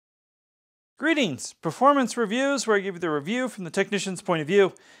Greetings, Performance Reviews, where I give you the review from the technician's point of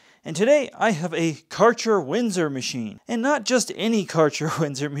view. And today I have a Karcher Windsor machine. And not just any Karcher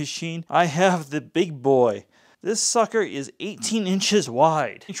Windsor machine, I have the big boy. This sucker is 18 inches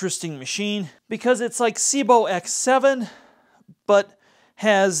wide. Interesting machine because it's like SIBO X7, but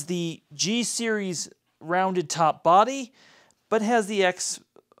has the G series rounded top body, but has the X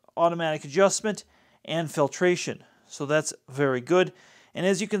automatic adjustment and filtration. So that's very good. And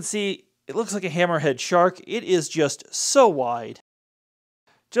as you can see, it looks like a hammerhead shark. It is just so wide.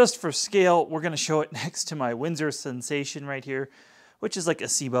 Just for scale, we're going to show it next to my Windsor Sensation right here, which is like a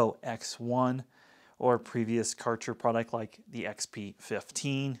SIBO X1 or a previous Karcher product like the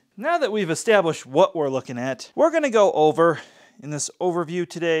XP18. Now that we've established what we're looking at, we're going to go over in this overview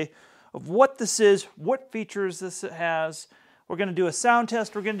today of what this is, what features this has. We're going to do a sound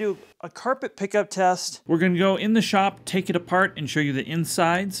test. We're going to do a carpet pickup test. We're going to go in the shop, take it apart, and show you the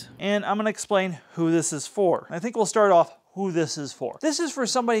insides. And I'm going to explain who this is for. I think we'll start off who this is for. This is for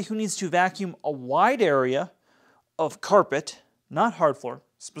somebody who needs to vacuum a wide area of carpet, not hard floor.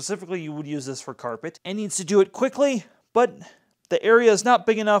 Specifically, you would use this for carpet, and needs to do it quickly, but the area is not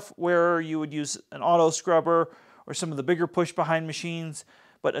big enough where you would use an auto scrubber or some of the bigger push-behind machines.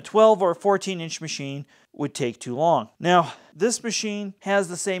 But a 12 or a 14-inch machine would take too long. Now, this machine has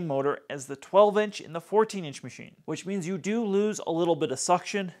the same motor as the 12-inch and the 14-inch machine, which means you do lose a little bit of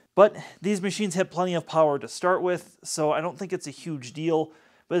suction, but these machines have plenty of power to start with, so I don't think it's a huge deal,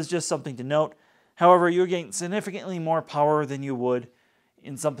 but it's just something to note. However, you're getting significantly more power than you would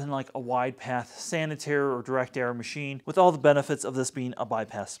in something like a wide path sanitary or direct air machine, with all the benefits of this being a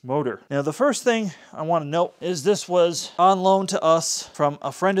bypass motor. Now, the first thing I want to note is this was on loan to us from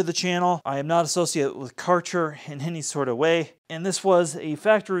a friend of the channel. I am not associated with Karcher in any sort of way, and this was a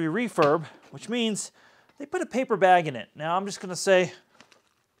factory refurb, which means they put a paper bag in it. Now, I'm just going to say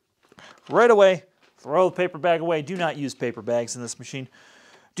right away, throw the paper bag away. Do not use paper bags in this machine.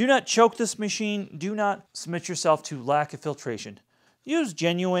 Do not choke this machine. Do not submit yourself to lack of filtration. Use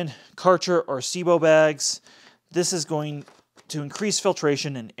genuine Karcher or SIBO bags. This is going to increase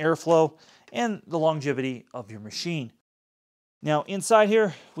filtration and airflow and the longevity of your machine. Now inside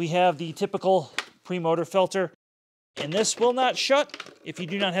here we have the typical pre-motor filter, and this will not shut if you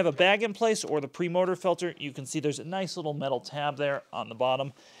do not have a bag in place or the pre-motor filter. You can see there's a nice little metal tab there on the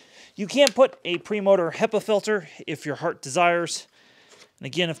bottom. You can put a pre-motor HEPA filter if your heart desires. And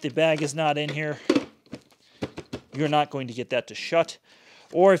again, if the bag is not in here, you're not going to get that to shut.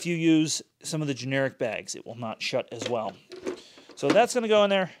 Or if you use some of the generic bags, it will not shut as well. So that's going to go in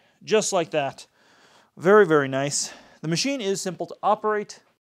there just like that. Very, very nice. The machine is simple to operate.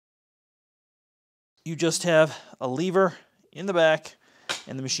 You just have a lever in the back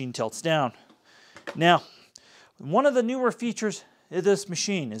and the machine tilts down. Now, one of the newer features of this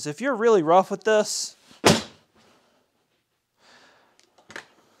machine is if you're really rough with this,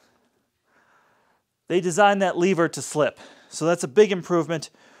 they designed that lever to slip. So that's a big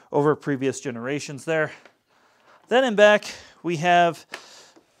improvement over previous generations there. Then in back, we have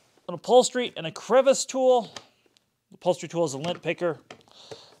an upholstery and a crevice tool. The upholstery tool is a lint picker.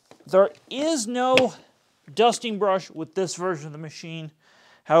 There is no dusting brush with this version of the machine.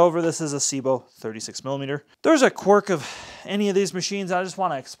 However, this is a SIBO 36mm. There's a quirk of any of these machines. I just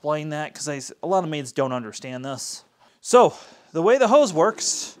want to explain that because a lot of maids don't understand this. So the way the hose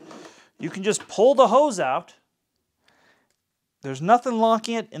works, you can just pull the hose out. There's nothing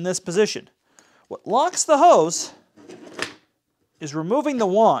locking it in this position. What locks the hose is removing the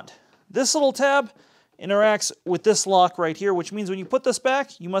wand. This little tab interacts with this lock right here, which means when you put this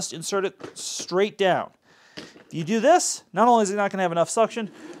back, you must insert it straight down. If you do this, not only is it not going to have enough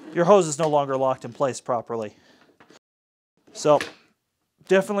suction, your hose is no longer locked in place properly. So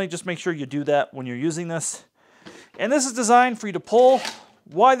definitely just make sure you do that when you're using this. And this is designed for you to pull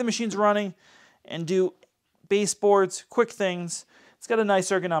while the machine's running and do baseboards, quick things. It's got a nice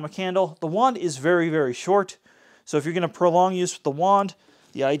ergonomic handle. The wand is very, very short. So if you're going to prolong use with the wand,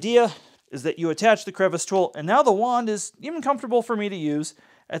 the idea is that you attach the crevice tool, and now the wand is even comfortable for me to use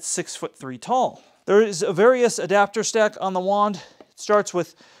at 6'3" tall. There is a various adapter stack on the wand. It starts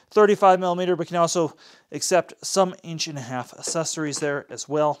with 35mm, but can also accept some 1.5" accessories there as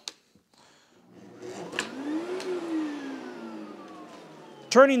well.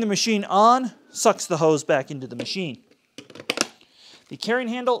 Turning the machine on sucks the hose back into the machine. The carrying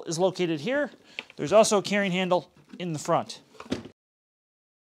handle is located here. There's also a carrying handle in the front.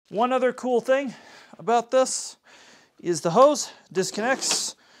 One other cool thing about this is the hose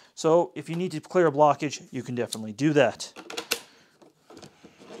disconnects. So if you need to clear a blockage, you can definitely do that.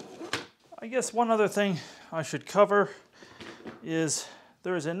 I guess one other thing I should cover is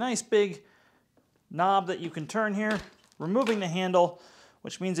there is a nice big knob that you can turn here, removing the handle,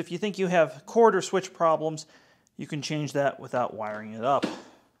 which means if you think you have cord or switch problems, you can change that without wiring it up.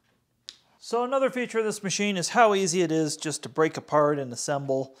 So another feature of this machine is how easy it is just to break apart and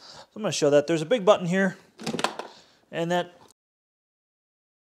assemble. So I'm going to show that. There's a big button here, and that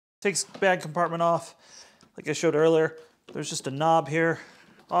takes the bag compartment off. Like I showed earlier, there's just a knob here,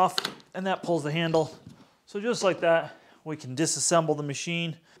 off, and that pulls the handle. So just like that, we can disassemble the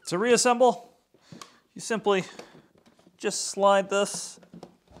machine. To reassemble, you simply just slide this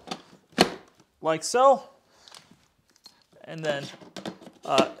like so, and then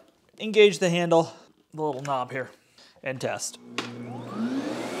engage the handle, the little knob here, and test.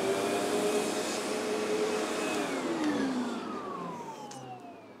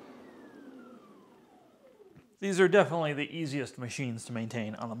 These are definitely the easiest machines to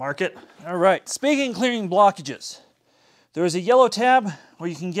maintain on the market. All right, speaking of clearing blockages, there is a yellow tab where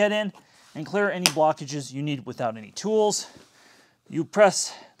you can get in and clear any blockages you need without any tools. You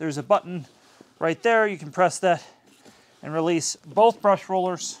press, there's a button right there, you can press that and release both brush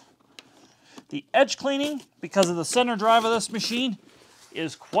rollers. The edge cleaning, because of the center drive of this machine,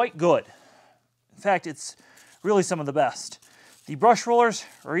 is quite good. In fact, it's really some of the best. The brush rollers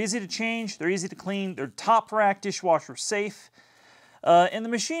are easy to change, they're easy to clean, they're top rack dishwasher safe, and the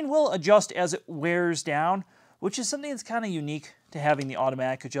machine will adjust as it wears down, which is something that's kind of unique to having the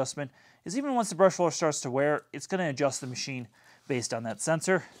automatic adjustment, is even once the brush roller starts to wear, it's going to adjust the machine based on that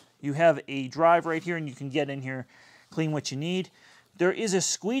sensor. You have a drive right here and you can get in here, clean what you need. There is a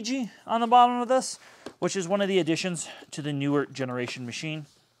squeegee on the bottom of this, which is one of the additions to the newer generation machine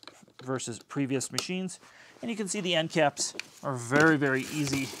versus previous machines. And you can see the end caps are very, very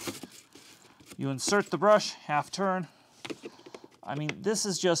easy. You insert the brush, half turn. I mean, this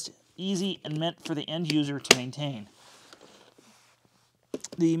is just easy and meant for the end user to maintain.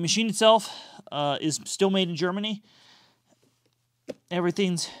 The machine itself is still made in Germany.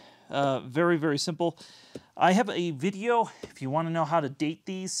 Everything's very, very simple. I have a video, if you want to know how to date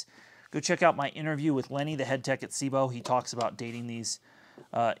these, go check out my interview with Lenny, the head tech at SIBO. He talks about dating these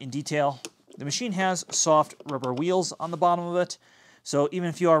in detail. The machine has soft rubber wheels on the bottom of it, so even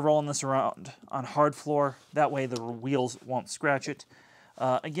if you are rolling this around on hard floor, that way the wheels won't scratch it.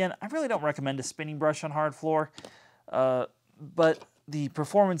 Again, I really don't recommend a spinning brush on hard floor, but the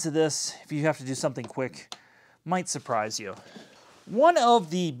performance of this, if you have to do something quick, might surprise you. One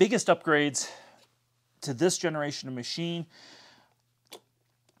of the biggest upgrades to this generation of machine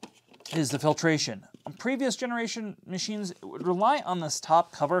is the filtration. On previous generation machines, it would rely on this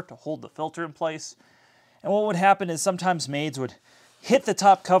top cover to hold the filter in place. And what would happen is sometimes maids would hit the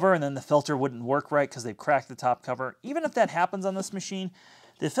top cover and then the filter wouldn't work right because they've cracked the top cover. Even if that happens on this machine,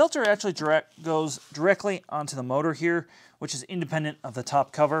 the filter actually goes directly onto the motor here, which is independent of the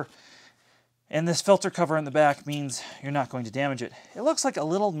top cover. And this filter cover in the back means you're not going to damage it. It looks like a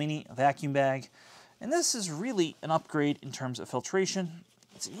little mini vacuum bag. And this is really an upgrade in terms of filtration.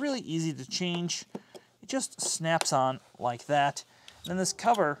 It's really easy to change. It just snaps on like that. And then this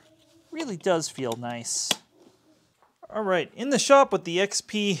cover really does feel nice. All right, in the shop with the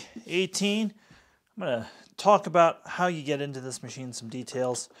XP18, I'm gonna talk about how you get into this machine, some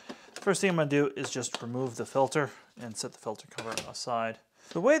details. First thing I'm gonna do is just remove the filter and set the filter cover aside.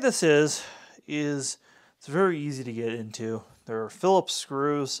 The way this is it's very easy to get into. There are Phillips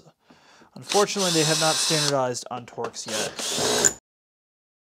screws. Unfortunately, they have not standardized on Torx yet.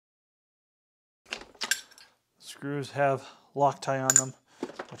 Screws have Loctite on them,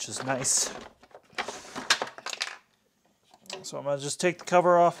 which is nice. So I'm going to just take the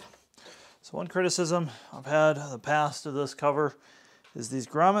cover off. So one criticism I've had in the past of this cover is these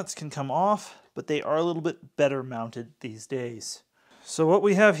grommets can come off, but they are a little bit better mounted these days. So what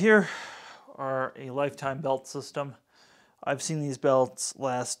we have here are a lifetime belt system. I've seen these belts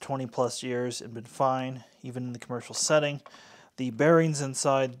last 20 plus years and been fine, even in the commercial setting. The bearings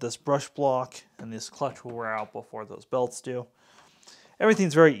inside this brush block and this clutch will wear out before those belts do.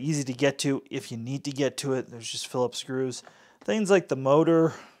 Everything's very easy to get to if you need to get to it. There's just Phillips screws. Things like the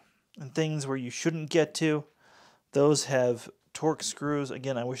motor and things where you shouldn't get to, those have Torx screws.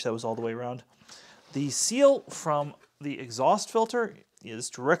 Again, I wish that was all the way around. The seal from the exhaust filter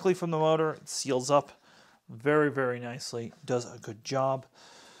is directly from the motor. It seals up very, very nicely. Does a good job.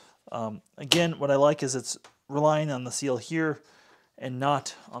 Again, what I like is it's relying on the seal here and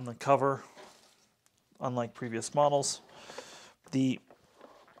not on the cover, unlike previous models. The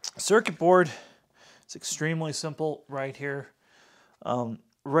circuit board is extremely simple right here.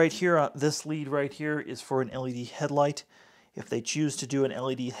 Right here, this lead right here is for an LED headlight. If they choose to do an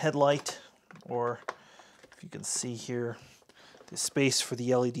LED headlight, or if you can see here, The space for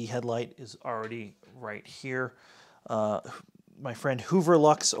the LED headlight is already right here. My friend Hoover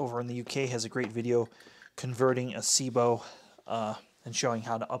Lux over in the UK has a great video converting a SIBO and showing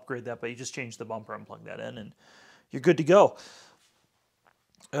how to upgrade that, but you just change the bumper and plug that in and you're good to go.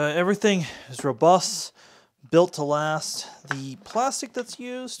 Everything is robust, built to last. The plastic that's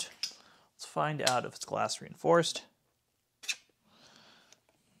used, let's find out if it's glass reinforced.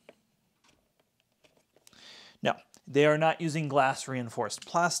 No, they are not using glass reinforced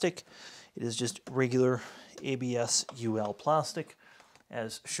plastic. It is just regular ABS UL plastic,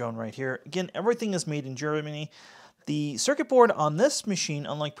 as shown right here. Again, everything is made in Germany. The circuit board on this machine,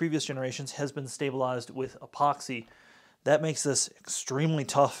 unlike previous generations, has been stabilized with epoxy. That makes this extremely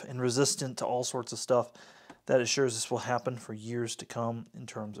tough and resistant to all sorts of stuff. That assures this will happen for years to come in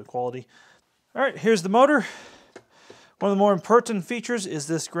terms of quality. All right, here's the motor. One of the more important features is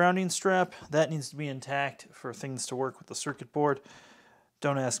this grounding strap. That needs to be intact for things to work with the circuit board.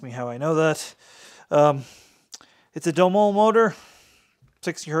 Don't ask me how I know that. It's a Domol motor,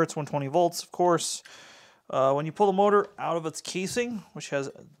 60 hertz, 120 volts, of course. When you pull the motor out of its casing, which has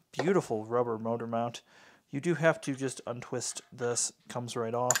a beautiful rubber motor mount, you do have to just untwist this. It comes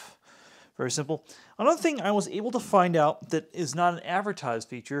right off. Very simple. Another thing I was able to find out that is not an advertised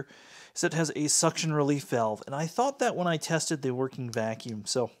feature is that it has a suction relief valve. And I thought that when I tested the working vacuum.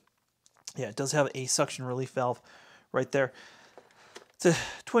 So, yeah, it does have a suction relief valve right there. It's a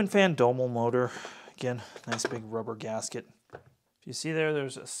twin fan Domol motor. Again, nice big rubber gasket. If you see there,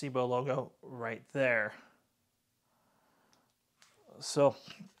 there's a SIBO logo right there. So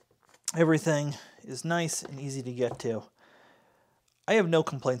everything is nice and easy to get to. I have no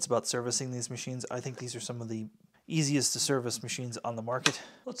complaints about servicing these machines. I think these are some of the easiest to service machines on the market.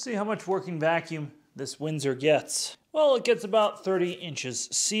 Let's see how much working vacuum this Windsor gets. Well, it gets about 30 inches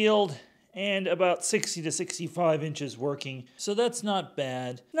sealed and about 60 to 65 inches working. So that's not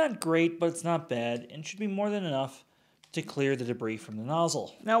bad. Not great, but it's not bad and should be more than enough to clear the debris from the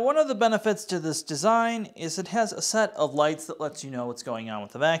nozzle. Now, one of the benefits to this design is it has a set of lights that lets you know what's going on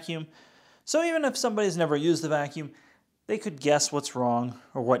with the vacuum. So even if somebody's never used the vacuum, they could guess what's wrong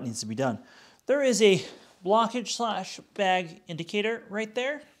or what needs to be done. There is a blockage/bag indicator right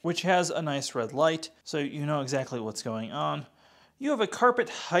there, which has a nice red light, so you know exactly what's going on. You have a carpet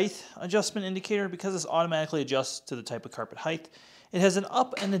height adjustment indicator because this automatically adjusts to the type of carpet height. It has an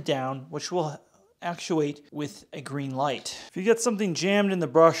up and a down, which will actuate with a green light. If you get something jammed in the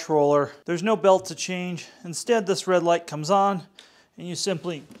brush roller, there's no belt to change. Instead, this red light comes on, and you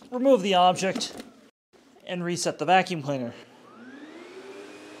simply remove the object and reset the vacuum cleaner.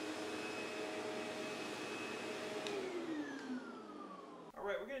 All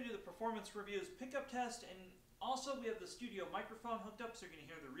right, we're going to do the performance reviews pickup test, and also we have the studio microphone hooked up, so you're going to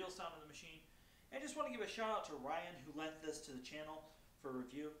hear the real sound of the machine. And I just want to give a shout out to Ryan, who lent this to the channel for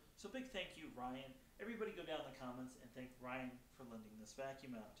review. So big thank you, Ryan. Everybody go down in the comments and thank Ryan for lending this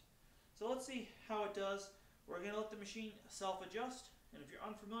vacuum out. So let's see how it does. We're going to let the machine self-adjust. And if you're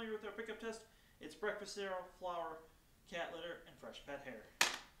unfamiliar with our pickup test, it's breakfast cereal, flour, cat litter, and fresh pet hair.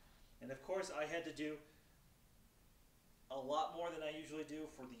 And of course, I had to do a lot more than I usually do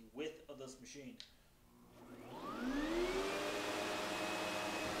for the width of this machine.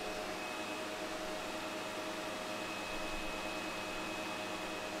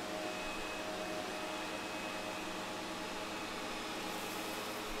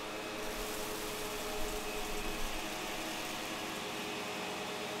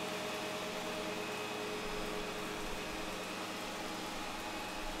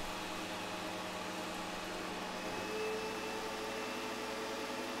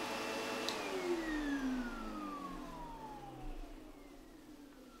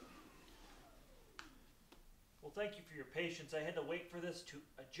 Well, thank you for your patience. I had to wait for this to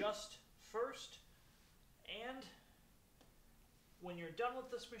adjust first, and when you're done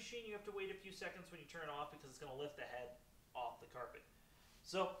with this machine, you have to wait a few seconds when you turn it off because it's going to lift the head off the carpet.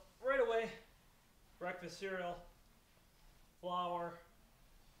 So, right away, breakfast cereal, flour,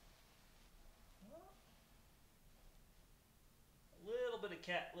 a little bit of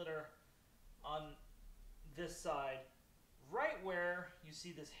cat litter on this side, right where you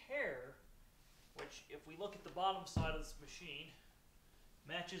see this hair, which, if we look at the bottom side of this machine,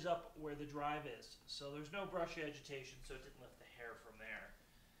 matches up where the drive is. So there's no brush agitation, so it didn't lift the hair from there.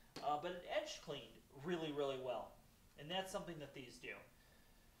 But it edge cleaned really, really well. And that's something that these do.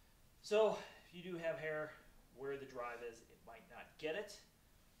 So if you do have hair where the drive is, it might not get it.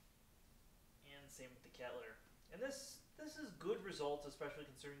 And same with the cat litter. And this is good results, especially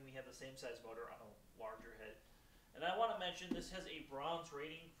considering we have the same size motor on a larger head. And I want to mention this has a bronze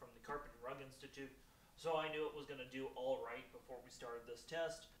rating from the Carpet and Rug Institute, So I knew it was going to do all right before we started this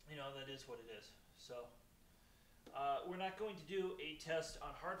test. You know, that is what it is. So we're not going to do a test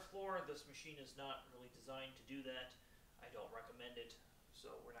on hard floor. This machine is not really designed to do that. I don't recommend it. So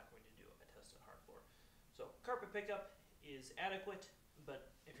we're not going to do a test on hard floor. So carpet pickup is adequate,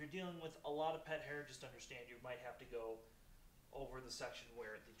 but if you're dealing with a lot of pet hair, just understand you might have to go over the section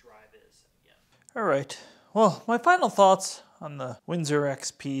where the drive is again. All right. Well, my final thoughts on the Windsor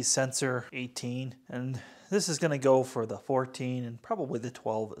XP Sensor 18, and this is going to go for the 14 and probably the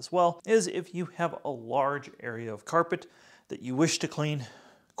 12 as well, is if you have a large area of carpet that you wish to clean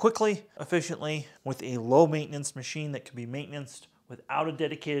quickly, efficiently, with a low maintenance machine that can be maintained without a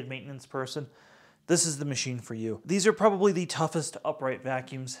dedicated maintenance person, this is the machine for you. These are probably the toughest upright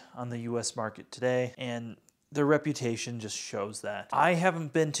vacuums on the US market today, and their reputation just shows that. I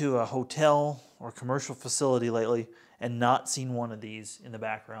haven't been to a hotel or commercial facility lately and not seen one of these in the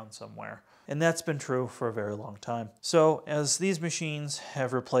background somewhere. And that's been true for a very long time. So as these machines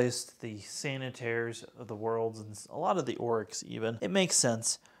have replaced the Sanitaires of the world and a lot of the Oryx even, it makes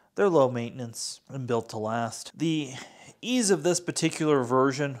sense. They're low maintenance and built to last. The ease of this particular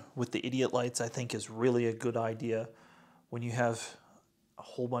version with the idiot lights I think is really a good idea when you have a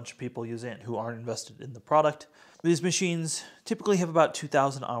whole bunch of people using it who aren't invested in the product. These machines typically have about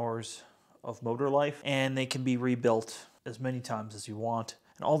 2,000 hours of motor life, and they can be rebuilt as many times as you want.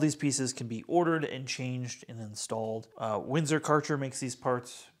 And all these pieces can be ordered and changed and installed. Windsor Karcher makes these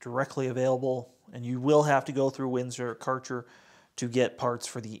parts directly available, and you will have to go through Windsor Karcher to get parts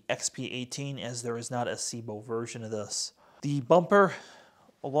for the XP18, as there is not a SIBO version of this. The bumper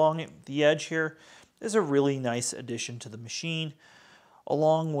along the edge here is a really nice addition to the machine,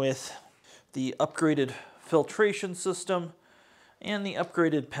 along with the upgraded filtration system and the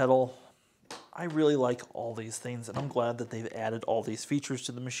upgraded pedal. I really like all these things, and I'm glad that they've added all these features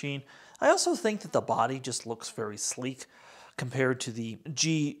to the machine. I also think that the body just looks very sleek compared to the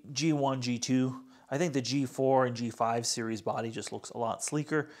G1, G2. I think the G4 and G5 series body just looks a lot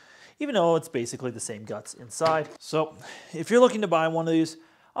sleeker, even though it's basically the same guts inside. So if you're looking to buy one of these,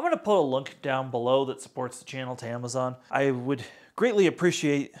 I'm going to put a link down below that supports the channel to Amazon. I would greatly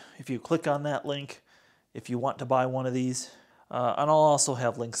appreciate if you click on that link if you want to buy one of these. And I'll also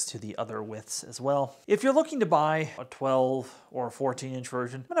have links to the other widths as well. If you're looking to buy a 12 or a 14-inch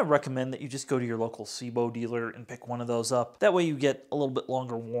version, I'm going to recommend that you just go to your local SIBO dealer and pick one of those up. That way you get a little bit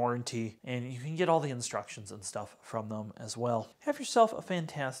longer warranty, and you can get all the instructions and stuff from them as well. Have yourself a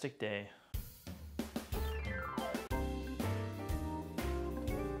fantastic day.